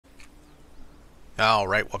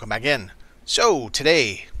Alright, welcome back in. So,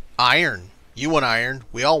 today, iron. You want iron,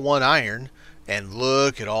 we all want iron, and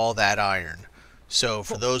look at all that iron. So,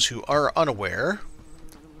 for those who are unaware,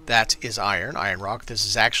 that is iron rock. This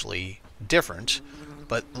is actually different,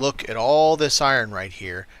 but look at all this iron right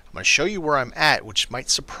here. I'm going to show you where I'm at, which might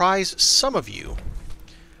surprise some of you.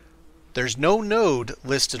 There's no node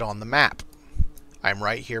listed on the map. I'm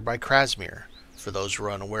right here by Krasmir. For those who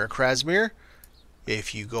are unaware of Krasmir,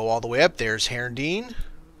 if you go all the way up, there's Herndeen,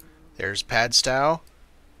 there's Padstow,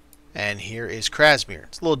 and here is Krasmir.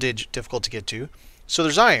 It's a little difficult to get to. So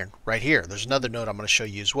there's iron right here. There's another node I'm going to show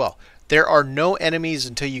you as well. There are no enemies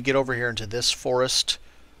until you get over here into this forest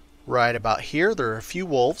right about here. There are a few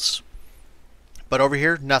wolves, but over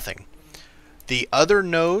here, nothing. The other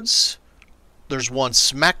nodes, there's one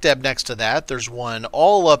smack dab next to that. There's one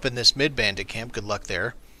all up in this mid-bandit camp. Good luck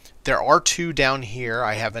there. There are two down here.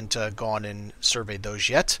 I haven't gone and surveyed those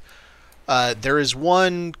yet. There is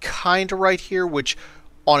one kind of right here, which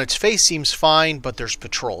on its face seems fine, but there's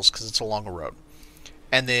patrols because it's along a road.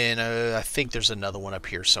 And then I think there's another one up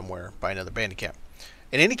here somewhere by another bandit camp.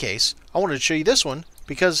 In any case, I wanted to show you this one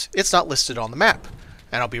because it's not listed on the map.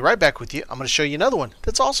 And I'll be right back with you. I'm going to show you another one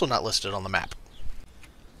that's also not listed on the map.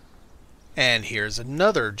 And here's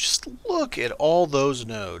another. Just look at all those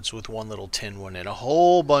nodes with one little tin one and a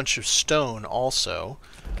whole bunch of stone also.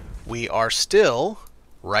 We are still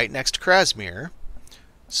right next to Krasmir.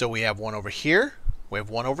 So we have one over here. We have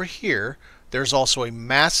one over here. There's also a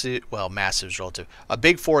massive, well, massive is relative, a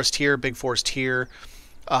big forest here, big forest here.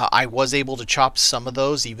 I was able to chop some of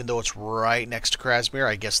those even though it's right next to Krasmir.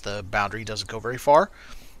 I guess the boundary doesn't go very far.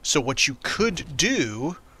 So what you could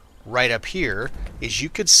do right up here is you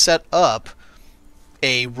could set up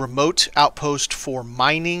a remote outpost for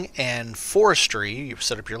mining and forestry. You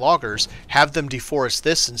set up your loggers, have them deforest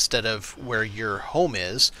this instead of where your home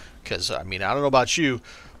is, because I mean, I don't know about you,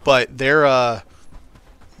 but they're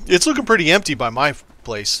it's looking pretty empty by my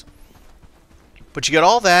place. But you got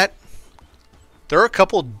all that. There are a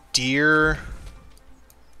couple deer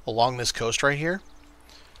along this coast right here.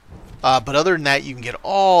 But other than that, you can get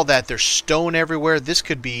all that. There's stone everywhere. This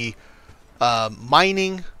could be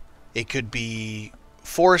mining. It could be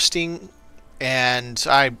foresting. And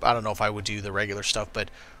I don't know if I would do the regular stuff, but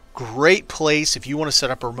great place. If you want to set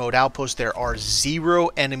up a remote outpost, there are 0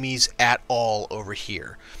 enemies at all over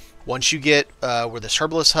here. Once you get where this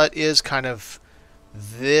herbalist hut is, kind of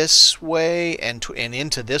this way and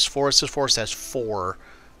into this forest has 4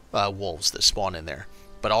 wolves that spawn in there.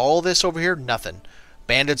 But all this over here, nothing.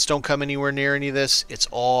 Bandits don't come anywhere near any of this. It's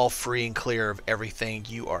all free and clear of everything.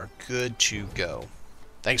 You are good to go.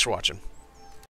 Thanks for watching.